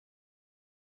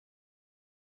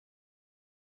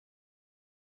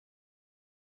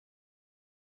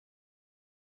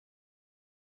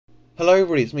Hello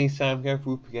everybody, it's me Sam here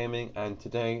for WoopaGaming, and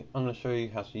today I'm going to show you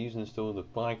how to use and install the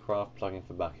BuyCraft plugin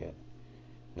for Bucket.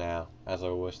 Now, as I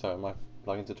always start my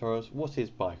plugin tutorials, what is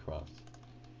BuyCraft?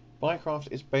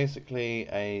 BuyCraft is basically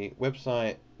a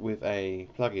website with a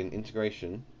plugin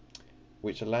integration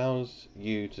which allows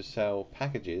you to sell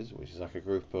packages, which is like a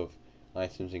group of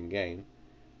items in game,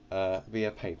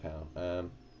 via PayPal.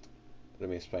 Let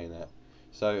me explain that.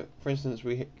 So, for instance,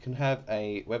 we can have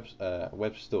a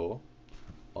web store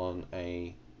on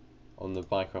the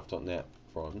BuyCraft.net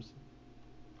forums.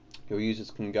 Your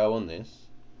users can go on this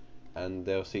and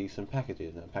they'll see some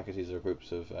packages. Now, packages are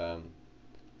groups of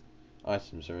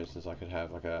items. For instance, I could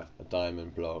have like a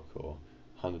diamond block or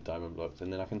 100 diamond blocks,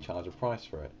 and then I can charge a price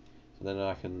for it. So then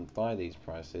I can buy these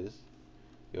prices.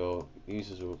 Your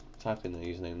users will type in their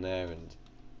username there and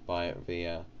buy it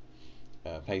via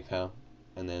PayPal,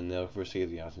 and then they'll receive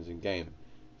the items in game.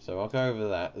 So I'll go over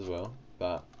that as well,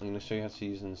 but I'm going to show you how to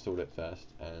use and install it first,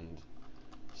 and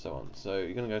so on. So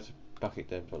you're going to go to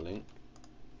bucketdev.link,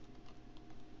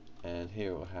 and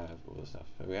here it will have all the stuff.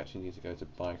 So we actually need to go to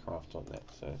buycraft.net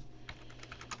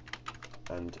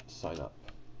and sign up.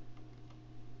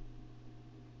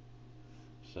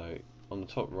 So on the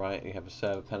top right you have a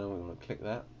server panel. We want to click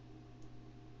that.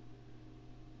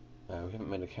 We haven't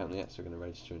made an account yet, so we're going to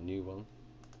register a new one.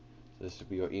 So this will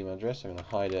be your email address. I'm going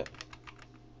to hide it,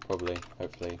 probably,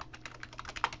 hopefully,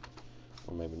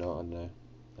 or maybe not, I don't know.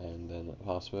 And then the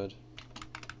password.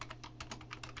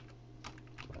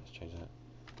 Let's change that.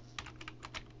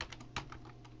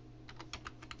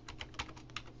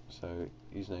 So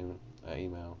username,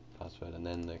 email, password, and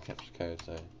then the captcha code.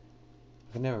 So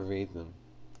I can never read them.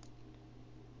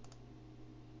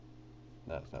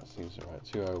 That seems right.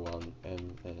 201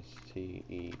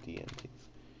 MSTEDNT,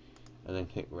 and then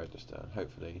click register. And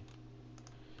hopefully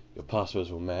your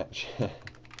passwords will match. Let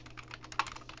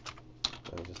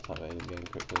me just type that in again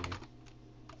quickly.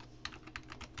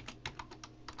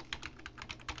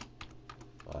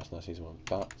 Oh, that's a nice easy one.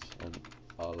 But and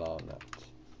alarm that.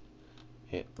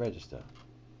 Hit register.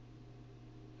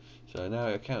 So now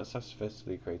your account is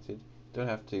successfully created. Don't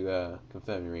have to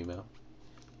confirm your email,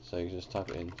 so you just type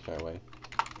it in straight away.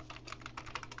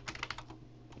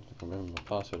 If I can remember my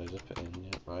password, I just put in,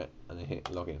 yeah, right, and then hit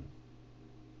login.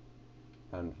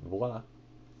 And voila,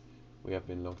 we have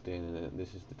been logged in, and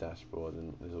this is the dashboard,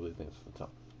 and there's all these links at the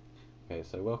top. Okay,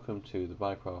 so welcome to the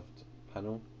BuyCraft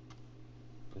panel.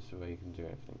 This is where you can do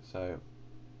everything. So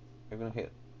we're going to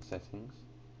hit settings,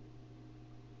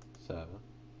 server.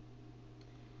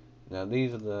 Now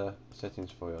these are the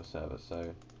settings for your server.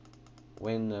 So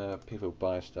when people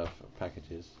buy stuff,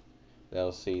 packages,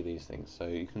 they'll see these things. So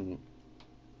you can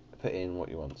put in what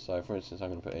you want. So for instance, I'm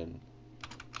going to put in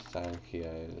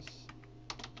Sankio's.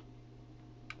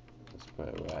 Let's put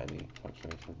it without any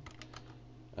punctuation.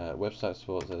 Website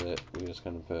support, so that we're just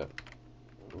going to put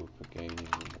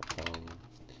WoopaGaming.com,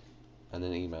 and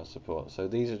then email support. So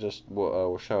these are just what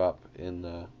will show up in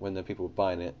when the people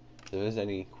buying it. If there's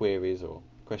any queries or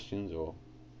questions or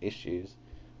issues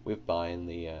with buying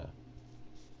the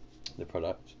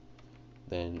product,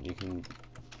 then you can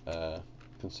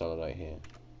consolidate here.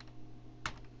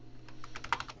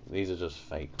 These are just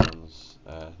fake ones,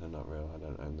 they're not real, I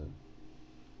don't own them.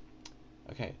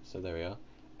 Okay, so there we are.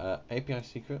 API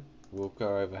secret, we'll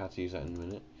go over how to use that in a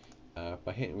minute.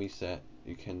 By hitting reset,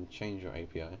 you can change your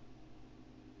API.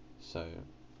 So,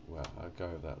 well, I'll go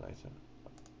over that later.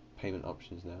 Payment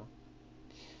options now.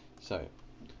 So,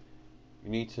 you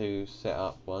need to set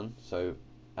up one. So,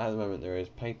 at the moment there is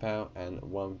PayPal and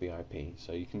one VIP.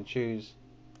 So you can choose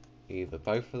either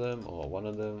both of them or one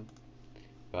of them.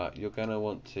 But you're going to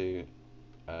want to,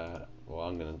 well,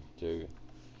 I'm going to do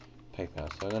PayPal.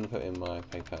 So I'm going to put in my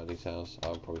PayPal details.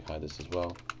 I'll probably hide this as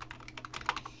well.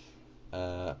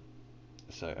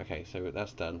 Okay, so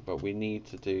that's done. But we need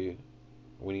to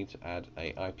add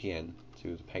a IPN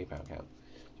to the PayPal account.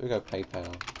 So we go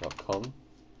paypal.com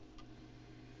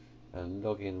and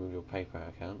log in with your PayPal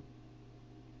account.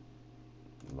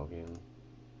 Log in.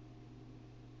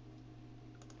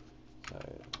 So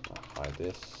I'll hide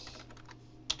this.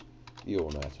 You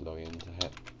all know how to log in to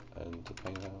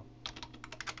PayPal.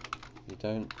 If you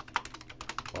don't,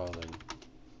 well then.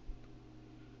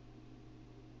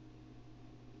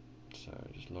 So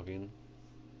just log in.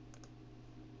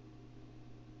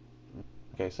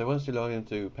 Okay, so once you log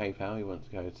into PayPal, you want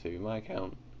to go to My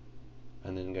Account,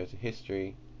 and then go to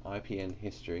History, IPN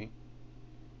History.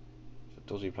 It's a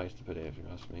dodgy place to put it if you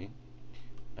ask me.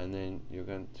 And then you're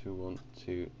going to want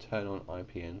to turn on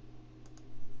IPN.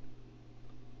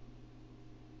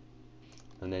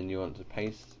 And then you want to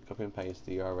copy and paste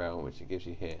the URL which it gives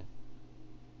you here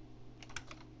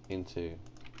into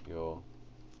your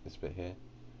this bit here,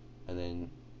 and then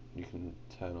you can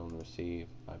turn on receive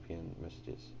IPN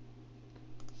messages.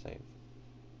 Save.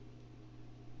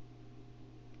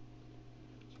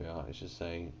 So we are. It's just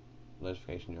saying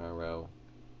notification URL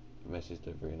message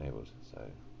delivery enabled. So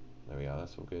there we are.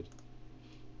 That's all good.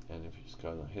 And if you just go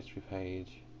on the history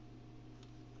page,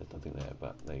 there's nothing there,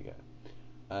 but there you go.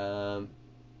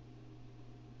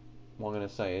 What I'm going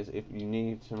to say is, if you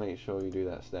need to make sure you do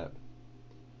that step,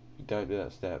 if you don't do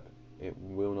that step, it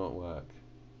will not work.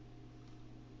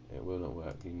 It will not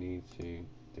work. You need to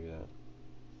do that.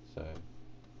 So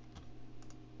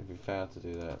if you fail to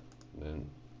do that, then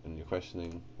and you're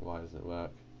questioning why doesn't it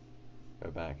work, go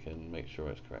back and make sure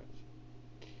it's correct.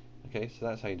 Okay, so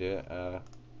that's how you do it.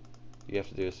 You have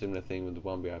to do a similar thing with the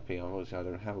 1BIP. Obviously I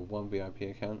don't have a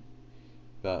 1BIP account,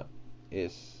 but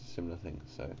it's a similar thing,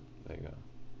 so there you go.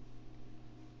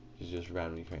 Just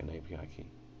randomly create an API key.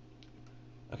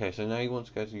 Okay, so now you want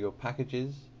to go to your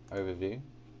packages overview.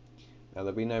 Now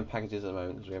there'll be no packages at the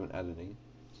moment because we haven't added any,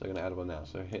 so I'm going to add one now.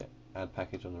 So hit add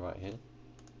package on the right here.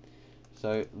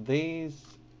 So this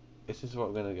is what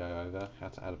we're going to go over, how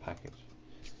to add a package.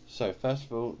 So first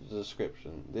of all, the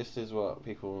description. This is what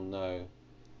people know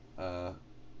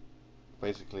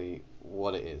basically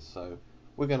what it is. So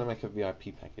we're going to make a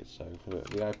VIP package. So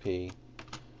VIP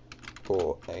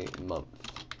for a month.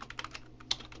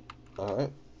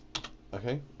 Alright,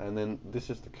 okay, and then this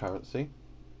is the currency.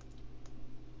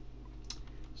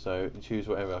 So you choose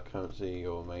whatever currency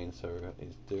your main server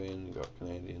is doing. You've got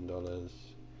Canadian dollars,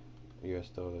 US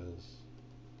dollars,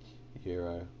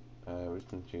 Euro. We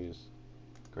can choose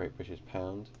Great British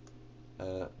Pound.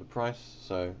 The price,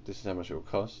 so this is how much it will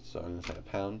cost, so I'm going to say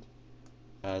 £1.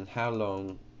 And how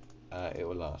long it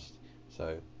will last.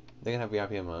 So they're going to have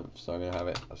VIP a month, so I'm going to have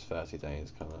it as 30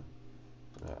 days, kind of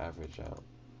average out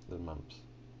the months.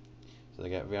 So they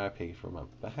get VIP for a month.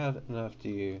 But how on earth do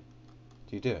you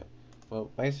do it?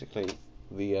 Well, basically,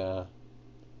 the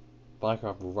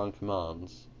BuyCraft will run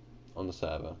commands on the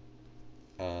server,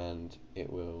 and it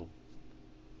will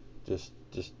just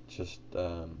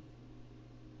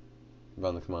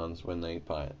run the commands when they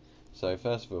buy it. So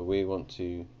first of all, we want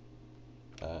to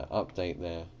update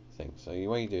their thing. So the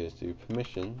way you do is do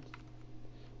permissions.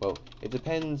 Well, it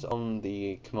depends on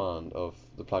the command of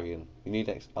the plugin. You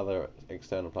need other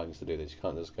external plugins to do this. You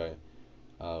can't just go,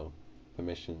 oh,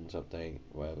 permissions, update,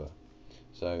 whatever.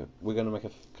 So we're going to make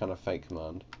a kind of fake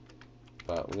command,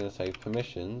 but we're going to say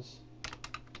permissions.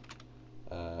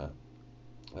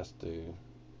 Let's do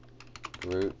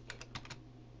group,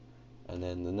 and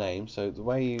then the name. So the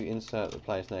way you insert the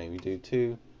player's name, you do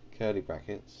 2 curly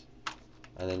brackets,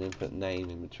 and then input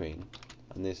name in between.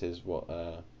 And this is what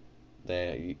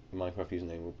their Minecraft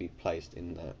username will be placed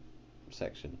in that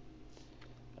section,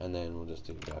 and then we'll just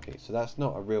do VIP. So that's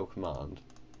not a real command,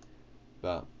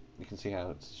 but you can see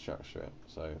how to structure it.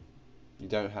 So you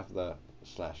don't have the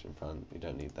slash in front, you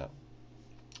don't need that.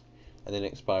 And then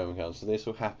expiring counts. So this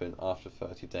will happen after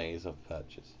 30 days of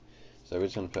purchase. So we're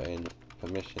just going to put in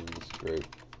permissions group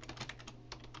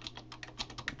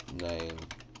name,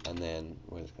 and then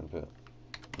we're just going to put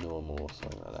normal or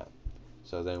something like that.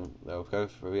 So then they'll go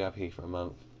for VIP for a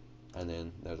month, and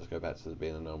then they'll just go back to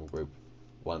being a normal group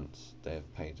once they've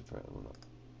paid for it or not.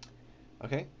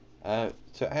 Okay,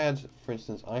 to add, for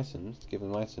instance, items, to give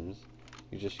them items,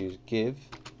 you just use give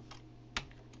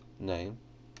name,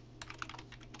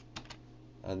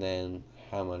 and then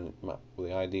how much,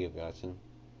 the ID of the item.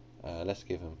 Let's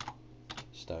give them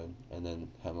stone, and then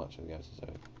how much of the item. So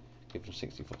give them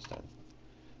 64 stone.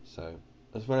 So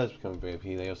as well as becoming VIP,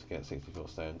 they also get 64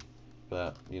 stone.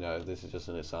 But you know, this is just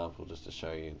an example, just to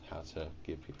show you how to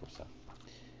give people stuff.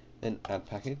 Then add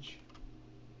package,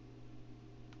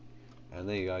 and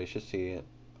there you go. You should see it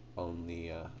on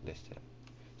the list here.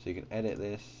 So you can edit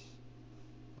this.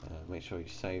 Make sure you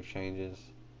save changes.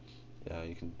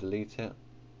 You can delete it.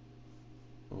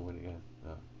 Oh, where'd it go?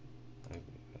 Oh,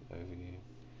 overview. You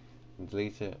can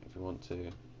delete it if you want to,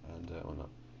 and or not.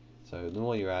 So the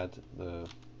more you add, the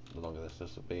longer this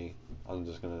list will be. I'm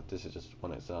just gonna. This is just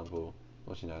one example.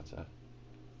 Once you know how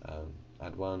to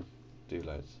add one, do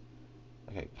loads.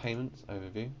 Okay, payments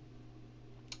overview.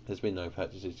 There's been no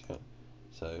purchases yet,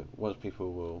 so once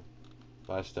people will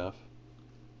buy stuff,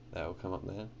 that will come up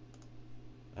there.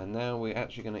 And now we're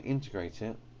actually going to integrate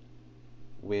it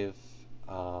with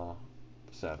our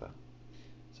server.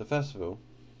 So first of all,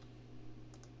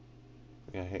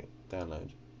 we're going to hit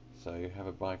download. So you have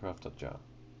a BuyCraft.jar.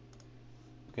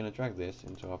 We're going to drag this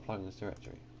into our plugins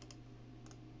directory.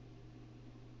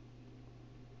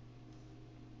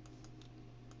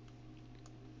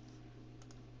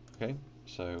 Okay,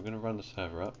 so we're going to run the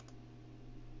server up.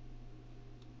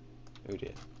 Oh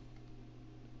dear.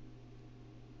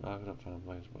 I've not found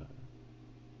ways where.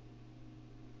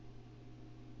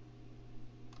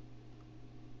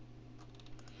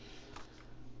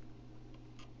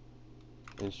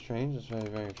 It's strange, it's very,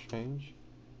 very strange.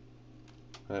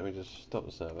 Let me just stop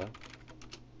the server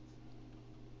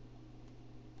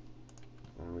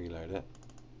and reload it.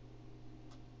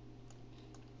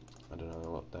 I don't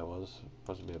know what that was,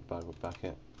 possibly a bug with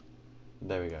Backit.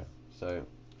 There we go. So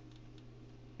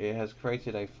it has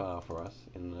created a file for us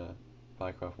in the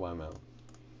BuyCraft YML.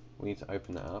 We need to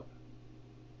open that up.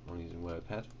 I'm using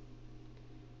WordPad,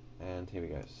 and here we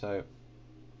go. So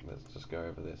let's just go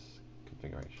over this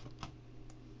configuration.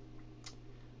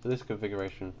 So this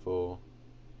configuration for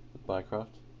BuyCraft.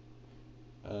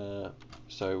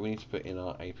 So we need to put in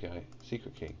our API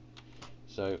secret key.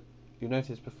 So you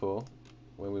noticed before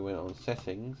when we went on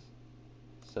settings,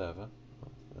 server,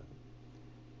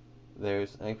 there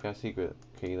is an API secret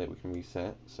key that we can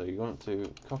reset. So you want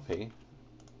to copy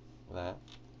that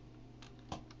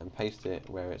and paste it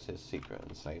where it says secret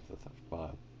and save the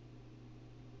file.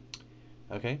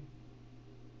 Okay,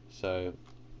 so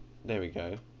there we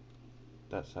go.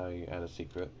 That's how you add a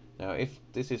secret. Now if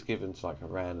this is given to like a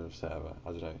random server, I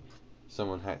don't know,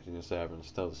 someone hacked in your server and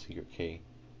stole the secret key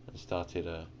and started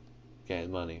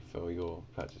getting money for your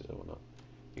purchases or whatnot,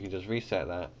 you can just reset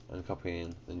that and copy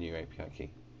in the new API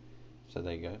key. So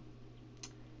there you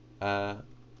go.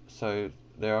 So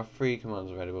there are 3 commands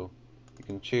available. You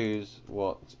can choose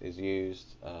what is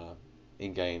used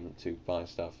in-game to buy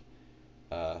stuff.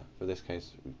 For this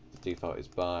case, the default is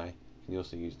buy. You can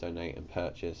also use donate and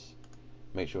purchase.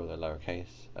 Make sure they're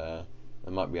lowercase. There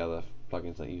might be other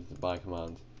plugins that use the buy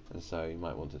command, and so you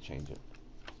might want to change it.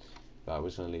 But we're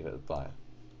just going to leave it as buy.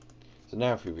 So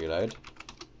now if we reload,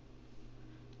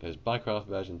 it goes BuyCraft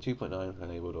version 2.9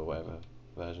 enabled or whatever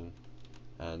version.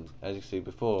 And as you see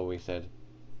before, we said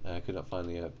could not find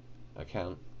the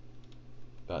account,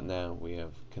 but now we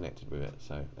have connected with it,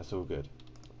 so that's all good.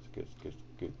 It's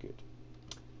good.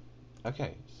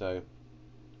 Okay, so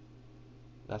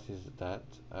that is that.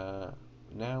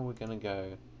 Now we're going to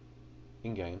go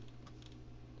in game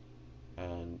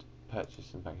and purchase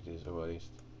some packages, or at least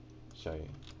show you.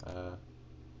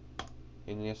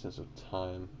 In the essence of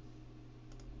time,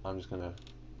 I'm just going to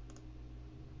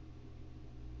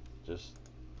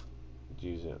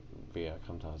use it via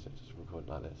Camtasia, just record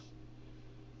like this.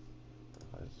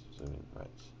 If I zoom in, right.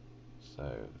 So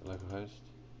localhost.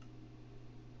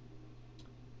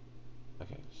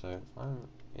 Okay, so I'm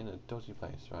in a dodgy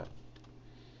place, right?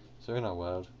 So in our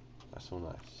world, that's all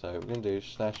nice. So we're going to do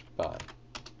 /buy.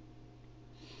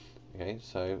 Okay,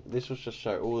 so this will just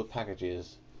show all the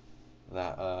packages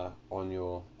that are on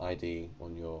your ID,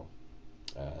 on your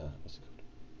what's it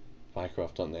called,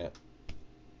 BuyCraft.net,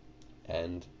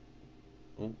 and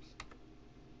oops,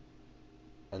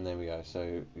 and there we go. So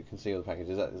you can see all the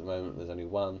packages. At the moment, there's only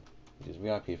one, which is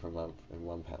VIP for a month and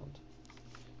 £1.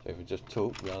 So if we just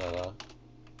talk, la la la,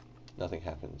 nothing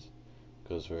happens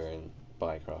because we're in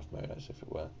BuyCraft mode, as if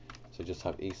it were. So just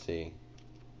type EC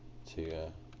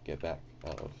to get back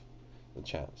out of the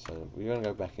chat. So we're going to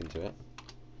go back into it,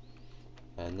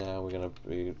 and now we're going to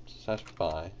do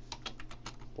 /buy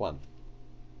 1,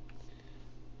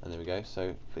 and there we go.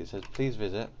 So it says please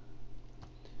visit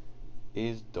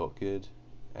is.good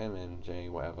mmj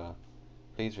whatever.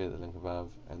 Please visit the link above,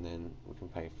 and then we can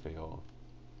pay for your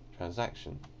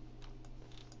transaction.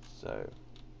 So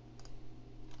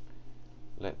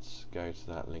let's go to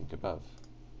that link above.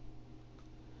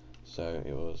 So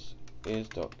it was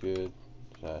is.good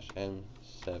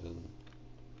 /m7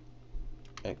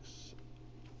 x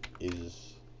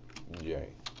is j.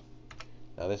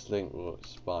 Now this link will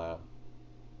expire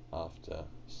after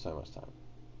so much time.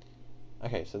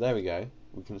 Okay, so there we go.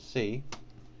 We can see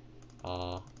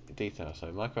our details. So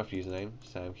Minecraft username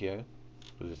SamKyo,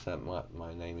 because it's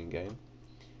my name in game.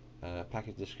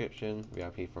 Package description,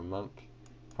 VIP for a month.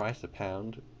 Price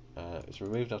 £1. It's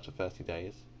removed after 30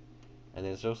 days. And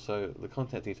there's also the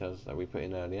contact details that we put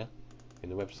in earlier in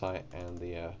the website and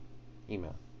the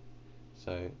email.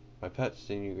 So by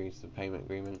purchasing, you agree to the payment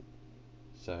agreement.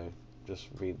 So just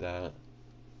read that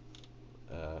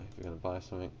if you're going to buy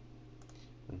something,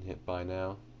 and hit buy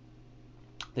now.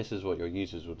 This is what your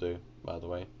users will do, by the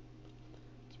way,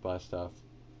 to buy stuff.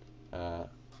 You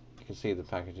can see the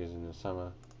packages in the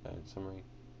summary,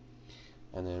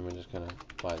 and then we're just going to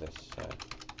buy this.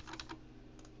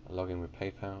 Log in with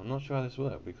PayPal. I'm not sure how this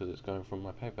works because it's going from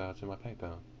my PayPal to my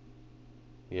PayPal.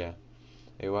 Yeah,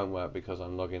 it won't work because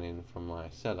I'm logging in from my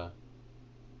seller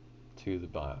to the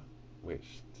buyer,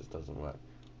 which just doesn't work.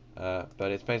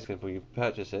 But it's basically when you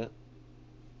purchase it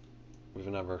with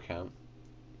another account,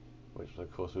 which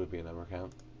of course would be another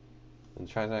account. And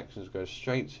transactions go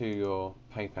straight to your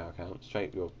PayPal account,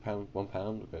 straight your £1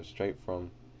 will go straight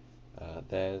from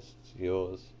theirs to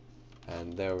yours,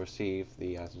 and they'll receive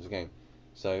the items again.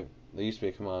 So there used to be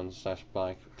a command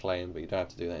 /buy claim, but you don't have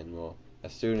to do that anymore.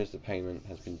 As soon as the payment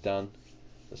has been done,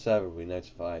 the server will be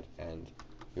notified, and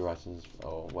your items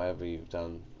or whatever you've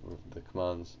done with the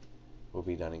commands will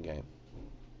be done in game.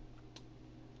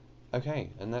 Okay,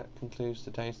 and that concludes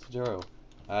today's tutorial.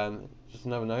 Just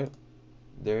another note,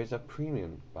 there is a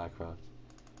premium BuyCraft.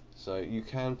 So you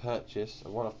can purchase a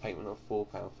one-off payment of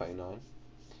 £4.39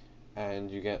 and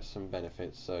you get some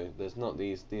benefits. So there's not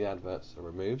these adverts are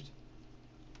removed.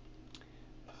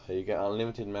 You get an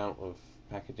unlimited amount of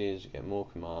packages, you get more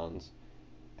commands,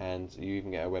 and you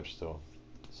even get a web store.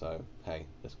 So hey,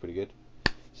 that's pretty good.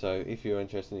 So if you're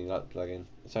interested and you like the plugin,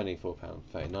 it's only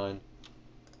 £4.39.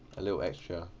 A little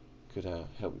extra could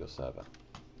help your server.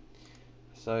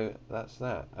 So that's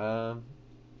that.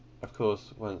 Of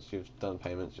course, once you've done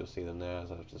payments, you'll see them there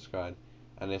as I've described.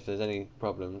 And if there's any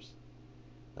problems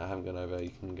that I haven't gone over,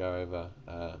 you can go over.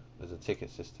 There's a ticket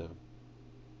system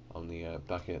on the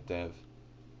Bucket Dev,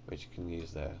 which you can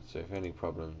use there. So if any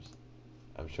problems,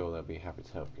 I'm sure they'll be happy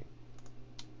to help you.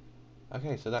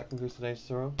 Okay, so that concludes today's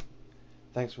tutorial.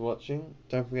 Thanks for watching.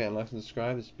 Don't forget to like and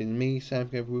subscribe. It's been me, Sam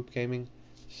from WoopaGaming,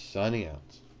 signing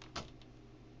out.